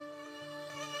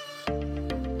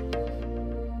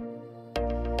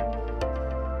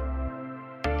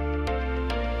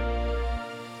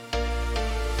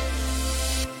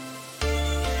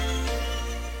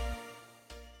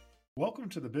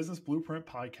to the Business Blueprint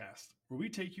Podcast, where we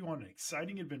take you on an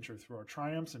exciting adventure through our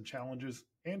triumphs and challenges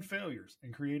and failures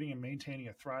in creating and maintaining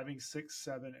a thriving 6,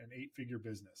 7, and 8-figure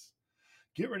business.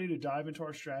 Get ready to dive into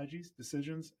our strategies,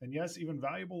 decisions, and yes, even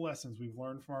valuable lessons we've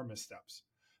learned from our missteps.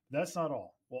 But that's not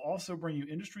all. We'll also bring you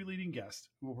industry-leading guests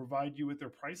who will provide you with their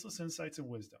priceless insights and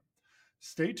wisdom.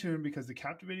 Stay tuned because the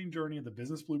captivating journey of the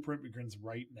Business Blueprint begins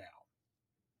right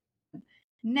now.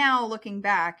 Now looking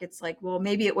back, it's like, well,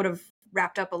 maybe it would have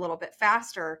wrapped up a little bit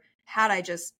faster had I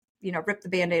just, ripped the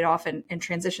Band-Aid off and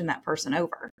transitioned that person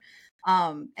over.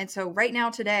 And so right now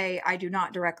today, I do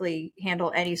not directly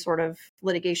handle any sort of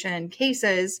litigation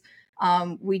cases.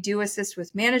 We do assist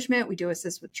with management. We do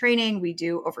assist with training. We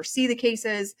do oversee the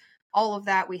cases, all of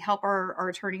that. We help our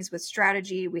attorneys with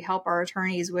strategy. We help our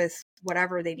attorneys with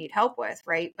whatever they need help with,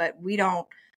 right? But we don't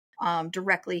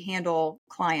directly handle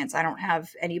clients. I don't have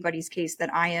anybody's case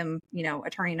that I am,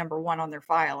 attorney number one on their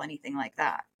file, anything like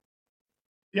that.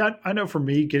 Yeah, I know for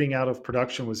me, getting out of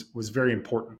production was very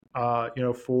important. To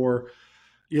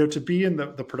be in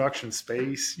the production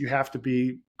space, you have to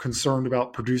be concerned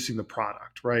about producing the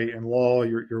product, right? In law,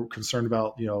 you're concerned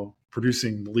about,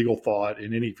 producing legal thought.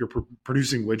 And if you're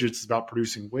producing widgets, it's about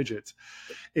producing widgets.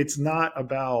 It's not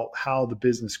about how the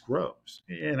business grows.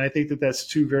 And I think that that's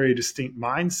two very distinct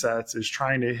mindsets, is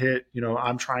trying to hit,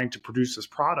 I'm trying to produce this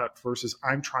product versus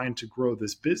I'm trying to grow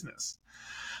this business.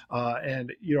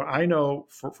 I know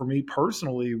for me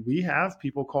personally, we have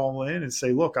people call in and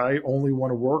say, look, I only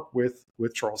want to work with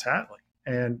Charles Hatley.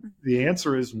 And the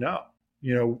answer is no,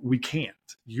 we can't.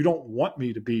 You don't want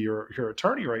me to be your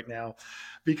attorney right now,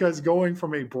 because going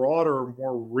from a broader,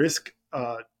 more risk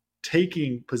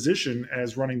taking position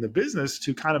as running the business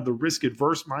to kind of the risk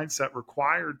adverse mindset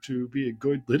required to be a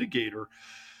good litigator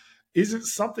isn't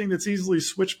something that's easily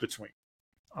switched between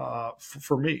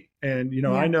for me. And,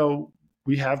 I know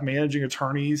we have managing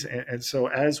attorneys. And so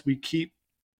as we keep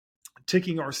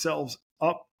ticking ourselves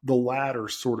up the ladder,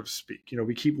 so to speak,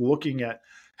 we keep looking at,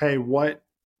 hey, what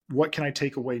can I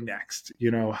take away next?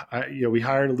 We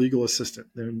hired a legal assistant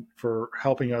for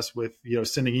helping us with,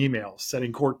 sending emails,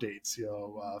 setting court dates,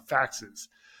 faxes,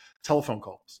 telephone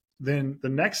calls. Then the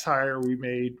next hire we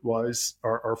made was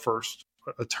our first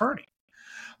attorney.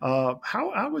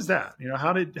 How was that?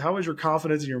 How was your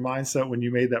confidence and your mindset when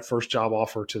you made that first job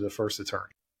offer to the first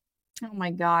attorney? Oh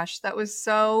my gosh, that was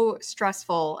so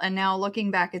stressful. And now looking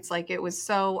back, it's like, it was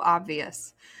so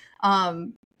obvious.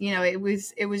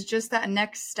 It was just that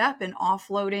next step in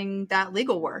offloading that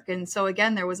legal work. And so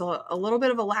again, there was a little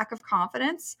bit of a lack of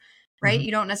confidence, right? Mm-hmm.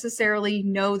 You don't necessarily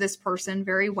know this person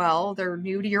very well. They're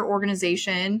new to your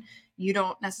organization. You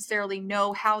don't necessarily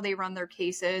know how they run their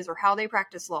cases or how they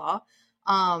practice law.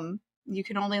 You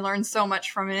can only learn so much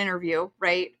from an interview,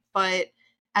 right? But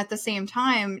at the same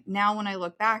time, now when I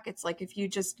look back, it's like, if you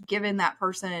just given that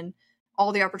person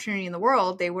all the opportunity in the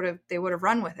world, they would have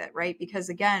run with it, right? Because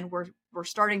again, we're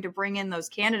starting to bring in those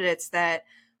candidates that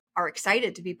are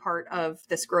excited to be part of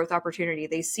this growth opportunity.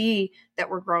 They see that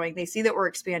we're growing, they see that we're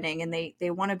expanding, and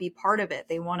they want to be part of it.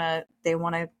 They want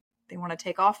to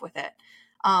take off with it.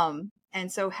 And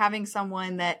so having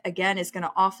someone that, again, is going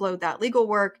to offload that legal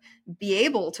work, be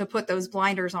able to put those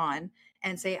blinders on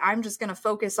and say, I'm just going to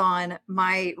focus on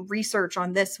my research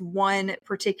on this one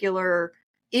particular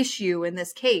issue in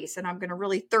this case. And I'm going to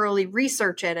really thoroughly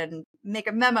research it and make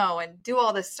a memo and do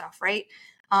all this stuff, right?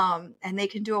 And they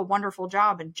can do a wonderful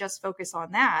job and just focus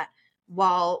on that,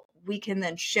 while we can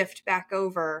then shift back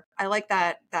over. I like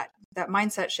that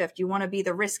mindset shift. You want to be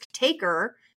the risk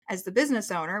taker as the business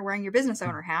owner, wearing your business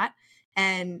owner hat.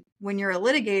 And when you're a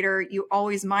litigator, you're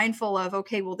always mindful of,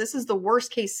 okay, well, this is the worst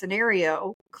case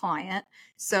scenario, client.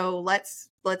 So let's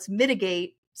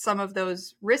mitigate some of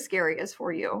those risk areas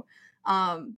for you.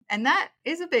 And that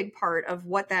is a big part of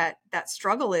what that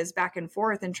struggle is back and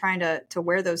forth, and trying to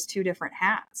wear those two different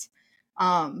hats.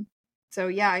 So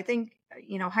yeah, I think,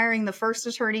 hiring the first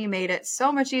attorney made it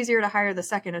so much easier to hire the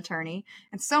second attorney,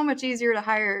 and so much easier to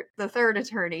hire the third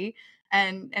attorney.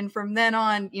 And from then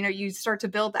on, you start to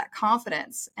build that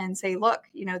confidence and say, look,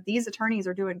 these attorneys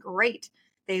are doing great.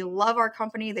 They love our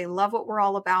company. They love what we're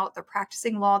all about. They're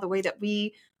practicing law the way that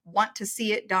we want to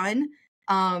see it done.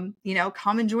 Come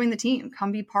and join the team.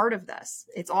 Come be part of this.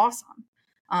 It's awesome.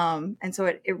 And so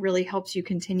it really helps you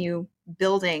continue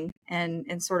building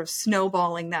and sort of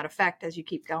snowballing that effect as you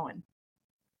keep going.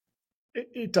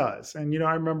 It does. And,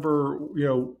 I remember,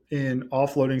 in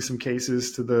offloading some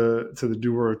cases to the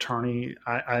doer attorney,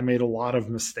 I made a lot of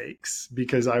mistakes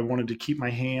because I wanted to keep my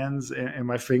hands and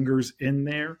my fingers in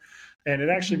there. And it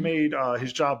actually made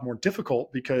his job more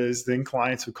difficult, because then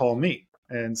clients would call me.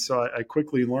 And so I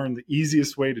quickly learned the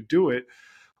easiest way to do it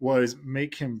was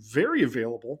make him very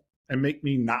available and make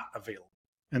me not available.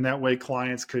 And that way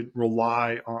clients could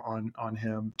rely on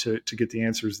him to get the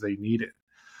answers they needed.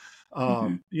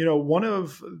 One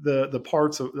of the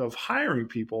parts of hiring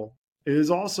people is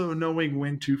also knowing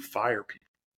when to fire people.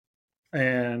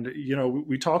 And,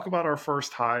 we talk about our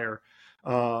first hire.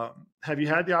 Have you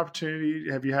had the opportunity,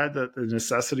 have you had the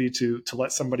necessity to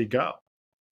let somebody go?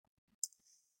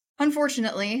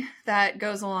 Unfortunately, that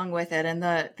goes along with it. And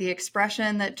the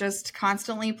expression that just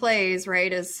constantly plays,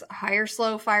 right, is hire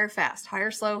slow, fire fast,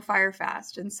 hire slow, fire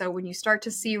fast. And so when you start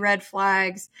to see red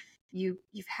flags, you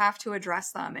have to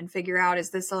address them and figure out,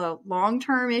 is this a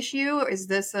long-term issue? Or is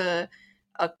this a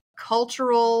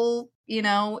cultural,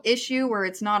 issue where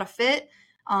it's not a fit?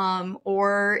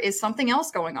 Or is something else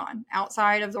going on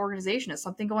outside of the organization? Is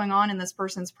something going on in this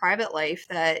person's private life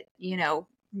that,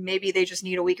 maybe they just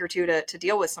need a week or two to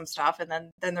deal with some stuff, and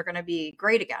then they're going to be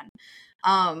great again.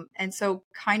 And so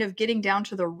kind of getting down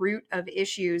to the root of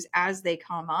issues as they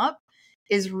come up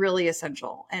is really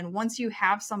essential. And once you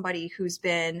have somebody who's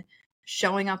been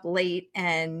showing up late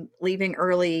and leaving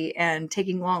early and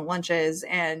taking long lunches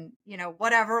and,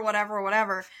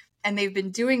 whatever, and they've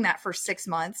been doing that for 6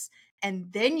 months,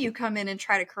 and then you come in and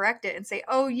try to correct it and say,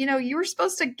 oh, you were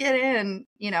supposed to get in,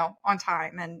 on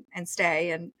time and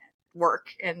stay and work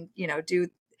and,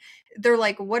 they're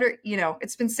like,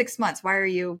 it's been 6 months. Why are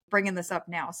you bringing this up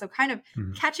now? So kind of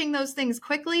catching those things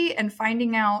quickly and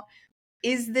finding out,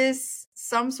 is this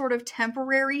some sort of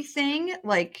temporary thing?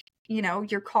 Like,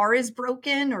 your car is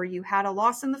broken, or you had a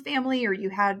loss in the family, or you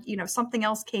had, something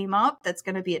else came up that's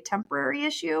going to be a temporary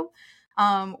issue.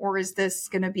 Or is this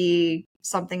going to be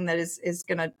something that is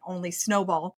going to only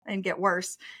snowball and get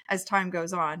worse as time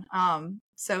goes on?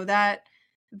 So that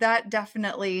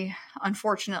definitely,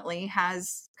 unfortunately,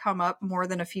 has come up more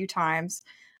than a few times.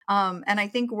 And I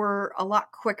think we're a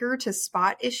lot quicker to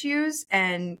spot issues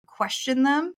and question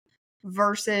them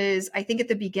versus, I think at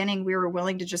the beginning, we were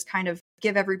willing to just kind of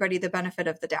give everybody the benefit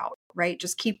of the doubt, right?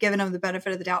 Just keep giving them the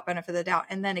benefit of the doubt.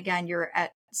 And then again, you're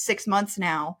at 6 months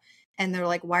now, and they're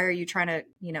like, why are you trying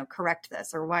to, correct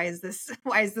this? Or why is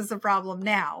this a problem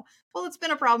now? Well, it's been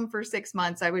a problem for 6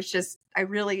 months. I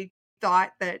really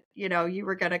thought that, you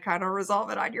were going to kind of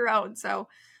resolve it on your own. So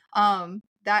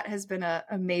that has been a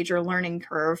major learning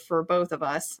curve for both of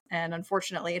us. And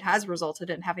unfortunately, it has resulted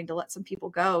in having to let some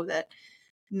people go that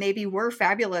maybe were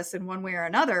fabulous in one way or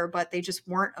another, but they just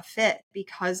weren't a fit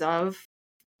because of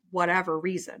whatever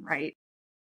reason, right?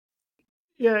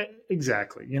 Yeah,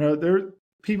 exactly.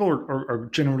 People are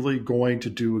generally going to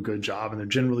do a good job, and they're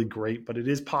generally great, but it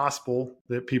is possible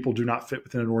that people do not fit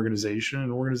within an organization, and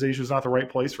an organization is not the right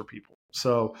place for people.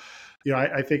 So,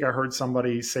 I think I heard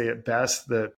somebody say it best,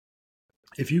 that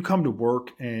if you come to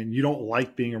work and you don't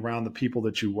like being around the people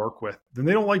that you work with, then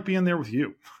they don't like being there with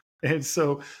you. And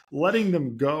so letting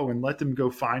them go and let them go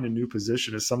find a new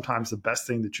position is sometimes the best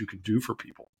thing that you can do for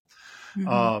people.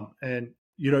 And,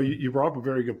 you brought up a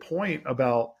very good point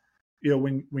about,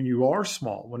 when you are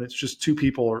small, when it's just 2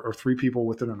 people or 3 people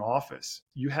within an office,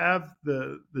 you have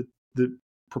the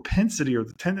propensity or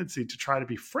the tendency to try to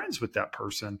be friends with that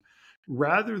person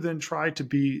rather than try to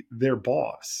be their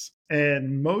boss.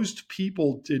 And most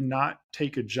people did not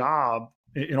take a job,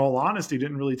 in all honesty,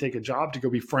 didn't really take a job to go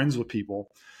be friends with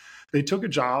people. They took a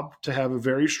job to have a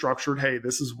very structured, hey,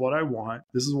 this is what I want.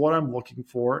 This is what I'm looking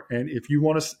for. And if you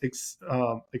want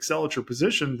to excel at your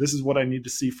position, this is what I need to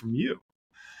see from you.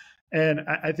 And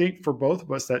I think for both of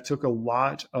us, that took a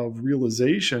lot of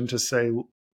realization to say,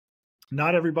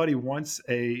 not everybody wants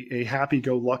a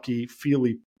happy-go-lucky,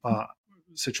 feely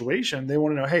situation. They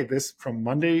want to know, hey, this from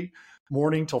Monday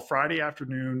morning till Friday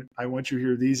afternoon, I want you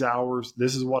here these hours.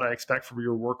 This is what I expect from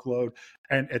your workload.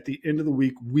 And at the end of the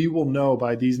week, we will know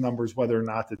by these numbers whether or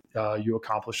not that you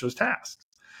accomplish those tasks.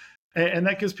 And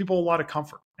that gives people a lot of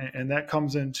comfort. And that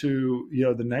comes into,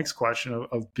 the next question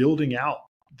of building out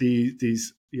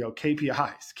these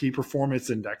KPIs, key performance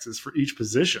indexes for each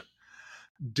position.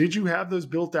 Did you have those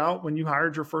built out when you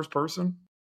hired your first person?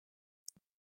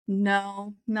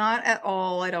 No, not at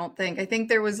all. I don't think. I think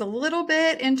there was a little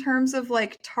bit in terms of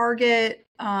like target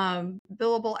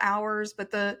billable hours,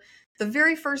 but the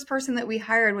very first person that we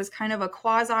hired was kind of a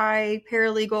quasi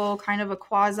paralegal, kind of a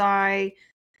quasi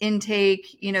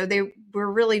intake. They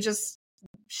were really just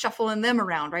shuffling them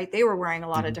around, right? They were wearing a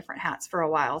lot of different hats for a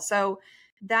while. So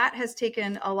that has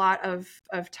taken a lot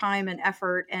of time and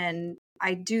effort. And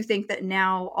I do think that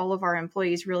now all of our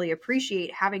employees really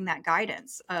appreciate having that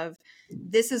guidance of,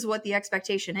 this is what the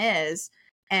expectation is.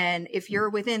 And if you're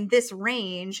within this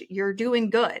range, you're doing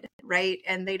good, right?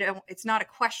 And it's not a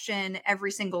question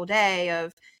every single day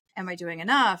of, am I doing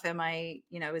enough? Am I,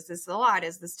 is this a lot?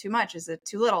 Is this too much? Is it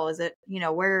too little? Is it,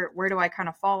 where do I kind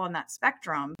of fall on that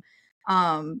spectrum?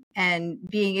 And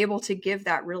being able to give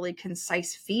that really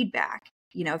concise feedback.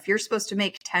 If you're supposed to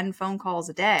make 10 phone calls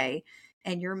a day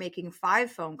and you're making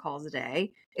 5 phone calls a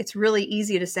day, it's really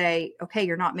easy to say, okay,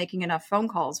 you're not making enough phone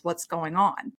calls. What's going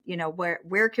on?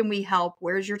 Where can we help?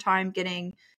 Where's your time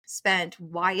getting spent?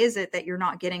 Why is it that you're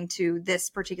not getting to this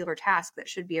particular task that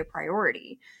should be a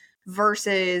priority?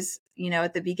 Versus,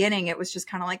 at the beginning, it was just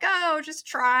kind of like, oh, just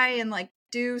try and like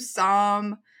do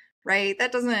some, right?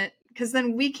 That doesn't, because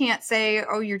then we can't say,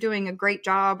 oh, you're doing a great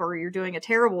job or you're doing a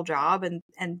terrible job, and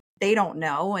they don't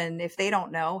know. And if they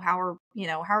don't know,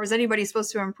 how is anybody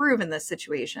supposed to improve in this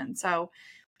situation? So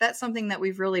that's something that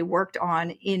we've really worked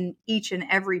on in each and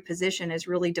every position, is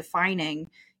really defining,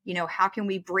 how can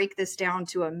we break this down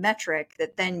to a metric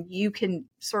that then you can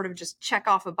sort of just check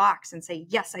off a box and say,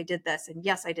 yes, I did this, and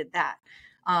yes, I did that.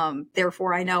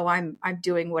 Therefore, I know I'm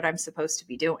doing what I'm supposed to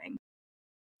be doing.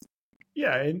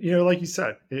 Yeah. And, like you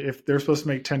said, if they're supposed to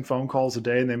make 10 phone calls a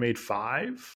day and they made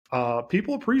 5,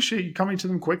 people appreciate you coming to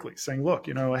them quickly saying, look,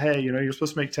 hey, you're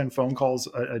supposed to make 10 phone calls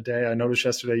a day. I noticed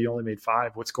yesterday you only made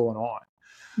 5. What's going on?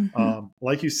 Mm-hmm.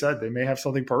 Like you said, they may have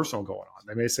something personal going on.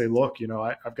 They may say, look,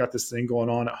 I've got this thing going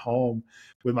on at home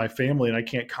with my family and I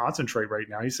can't concentrate right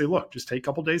now. You say, look, just take a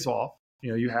couple of days off.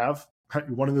 You have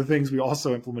one of the things we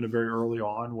also implemented very early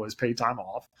on was paid time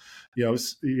off. You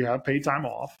have paid time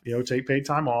off, take paid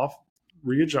time off,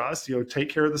 readjust, take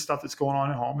care of the stuff that's going on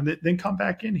at home, and then come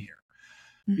back in here.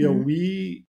 Mm-hmm.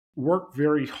 We work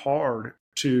very hard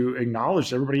to acknowledge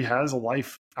that everybody has a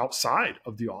life outside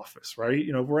of the office, right?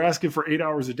 If we're asking for 8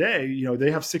 hours a day,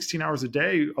 they have 16 hours a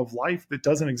day of life that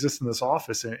doesn't exist in this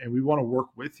office. And we want to work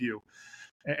with you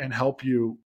and help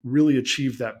you really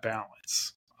achieve that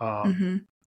balance. Mm-hmm.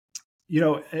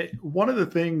 One of the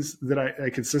things that I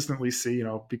consistently see,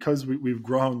 because we've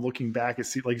grown, looking back,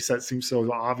 like you said, it seems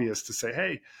so obvious to say,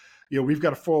 hey, we've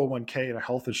got a 401k and a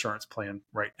health insurance plan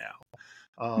right now.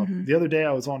 Mm-hmm. The other day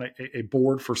I was on a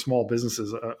board for small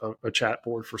businesses, a chat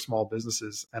board for small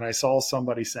businesses. And I saw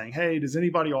somebody saying, hey, does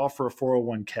anybody offer a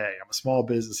 401k? I'm a small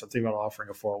business. I'm thinking about offering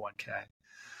a 401k.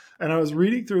 And I was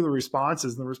reading through the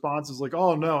responses, and the response was like,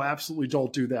 oh no, absolutely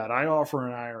don't do that. I offer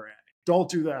an IRA. Don't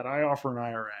do that. I offer an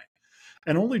IRA.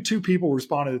 And only 2 people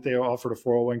responded that they offered a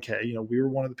 401k. We were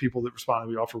one of the people that responded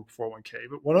we offered a 401k,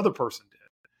 but one other person did.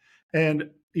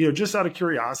 And, just out of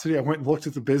curiosity, I went and looked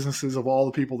at the businesses of all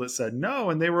the people that said no,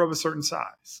 and they were of a certain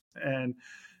size. And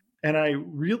I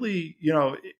really,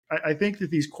 I think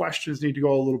that these questions need to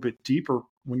go a little bit deeper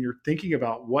when you're thinking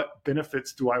about what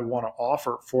benefits do I want to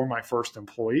offer for my first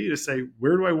employee, to say,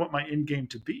 where do I want my end game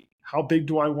to be? How big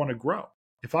do I want to grow?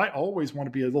 If I always want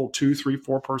to be a little 2, 3,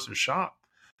 4 person shop,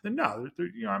 then no,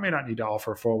 I may not need to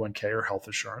offer a 401k or health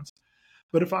insurance.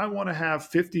 But if I want to have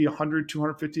 50, 100,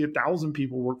 250, 1,000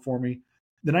 people work for me,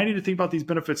 then I need to think about these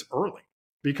benefits early,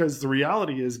 because the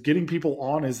reality is getting people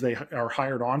on as they are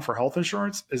hired on for health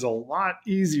insurance is a lot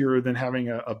easier than having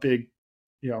a big,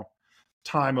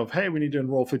 time of, hey, we need to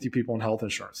enroll 50 people in health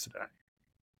insurance today.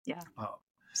 Yeah,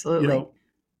 absolutely.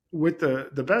 With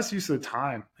the best use of the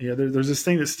time, there's this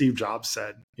thing that Steve Jobs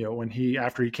said, when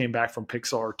after he came back from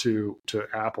Pixar to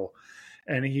Apple.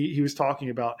 And he was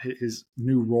talking about his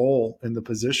new role in the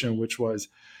position, which was,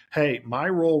 hey, my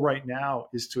role right now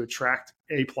is to attract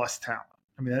A+ talent.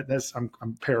 I mean,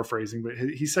 I'm paraphrasing, but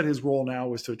he said his role now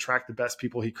was to attract the best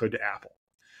people he could to Apple.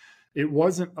 It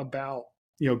wasn't about,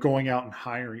 going out and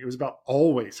hiring. It was about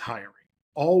always hiring,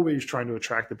 always trying to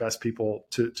attract the best people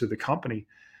to the company.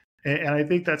 And I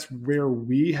think that's where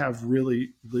we have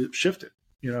really shifted.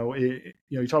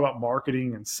 You talk about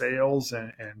marketing and sales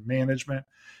and management.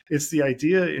 It's the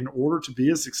idea, in order to be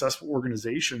a successful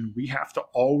organization, we have to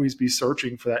always be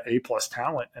searching for that A+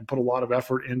 talent and put a lot of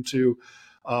effort into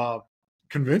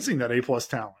convincing that A+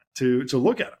 talent to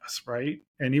look at us, right?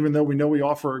 And even though we know we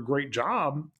offer a great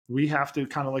job, we have to,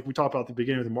 kind of like we talked about at the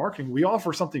beginning of the marketing, we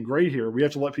offer something great here. We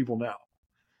have to let people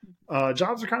know.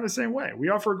 Jobs are kind of the same way. We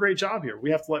offer a great job here.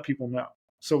 We have to let people know.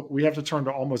 So we have to turn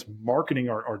to almost marketing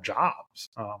our jobs.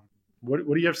 What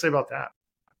do you have to say about that?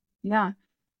 Yeah,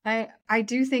 I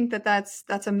do think that's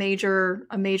a major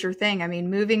thing. I mean,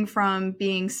 moving from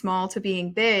being small to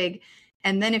being big,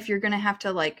 and then if you're going to have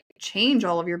to like change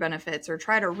all of your benefits or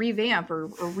try to revamp or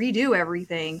redo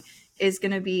everything, is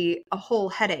going to be a whole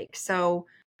headache. So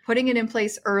putting it in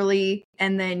place early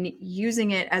and then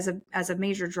using it as a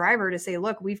major driver to say,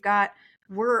 look,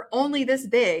 we're only this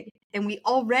big and we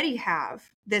already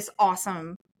have this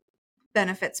awesome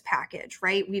benefits package,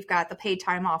 right? We've got the paid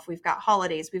time off, we've got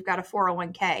holidays, we've got a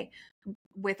 401k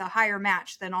with a higher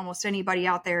match than almost anybody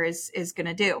out there is going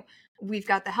to do. We've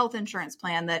got the health insurance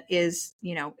plan that is,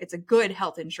 it's a good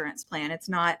health insurance plan. It's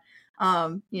not,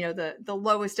 the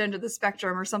lowest end of the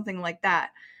spectrum or something like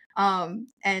that.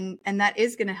 And that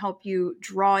is going to help you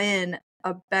draw in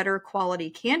a better quality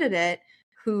candidate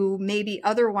who maybe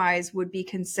otherwise would be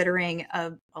considering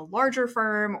a larger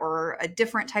firm or a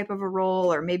different type of a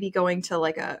role, or maybe going to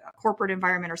like a corporate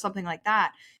environment or something like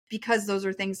that, because those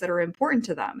are things that are important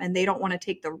to them. And they don't want to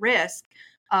take the risk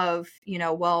of,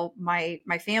 well, my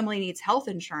family needs health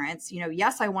insurance.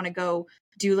 Yes, I want to go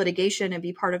do litigation and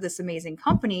be part of this amazing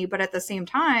company, but at the same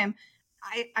time,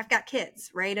 I've got kids,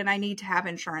 right? And I need to have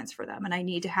insurance for them, and I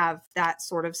need to have that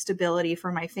sort of stability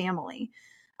for my family.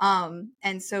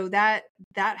 And so that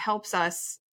helps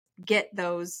us get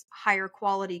those higher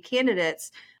quality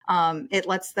candidates. It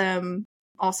lets them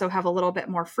also have a little bit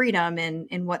more freedom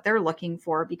in what they're looking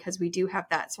for, because we do have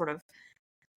that sort of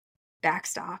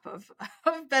backstop of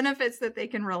benefits that they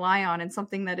can rely on, and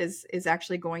something that is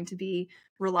actually going to be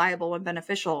reliable and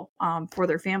beneficial for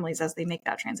their families as they make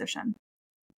that transition.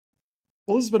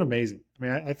 Well, this has been amazing. I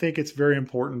mean, I think it's very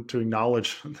important to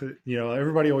acknowledge that,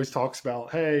 everybody always talks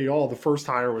about, hey, the first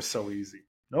hire was so easy.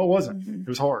 No, it wasn't. Mm-hmm. It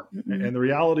was hard. Mm-hmm. And the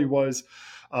reality was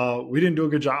we didn't do a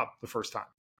good job the first time.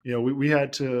 We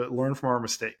had to learn from our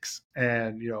mistakes,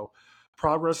 and,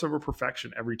 progress over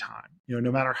perfection every time.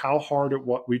 No matter how hard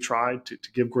what we tried to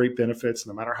give great benefits,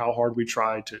 no matter how hard we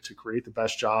tried to create the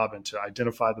best job and to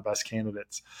identify the best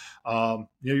candidates,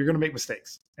 you're going to make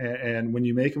mistakes. And when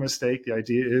you make a mistake, the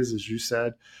idea is, as you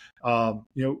said,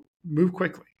 move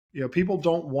quickly. People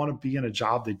don't want to be in a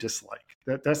job they dislike.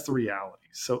 That's the reality.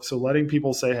 So letting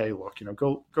people say, hey, look,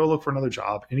 go look for another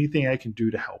job. Anything I can do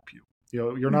to help you.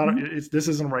 You're not, this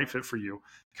isn't the right fit for you.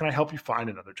 Can I help you find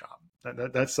another job?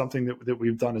 That's something that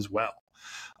we've done as well.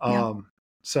 Yeah.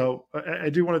 So I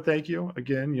do want to thank you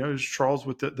again. It's Charles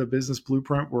with the Business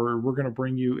Blueprint, where we're going to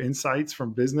bring you insights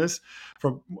from business,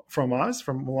 from us,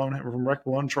 from Rec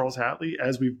Melone, Charles Hatley,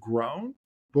 as we've grown,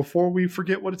 before we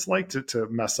forget what it's like to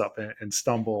mess up and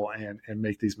stumble and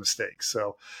make these mistakes.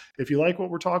 So if you like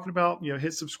what we're talking about,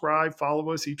 hit subscribe,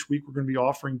 follow us. Each week we're going to be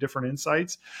offering different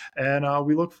insights, and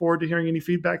we look forward to hearing any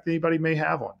feedback that anybody may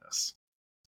have on this.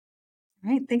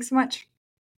 All right. Thanks so much.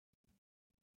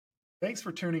 Thanks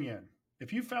for tuning in.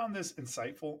 If you found this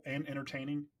insightful and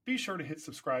entertaining, be sure to hit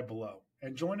subscribe below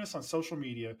and join us on social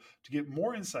media to get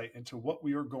more insight into what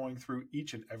we are going through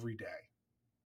each and every day.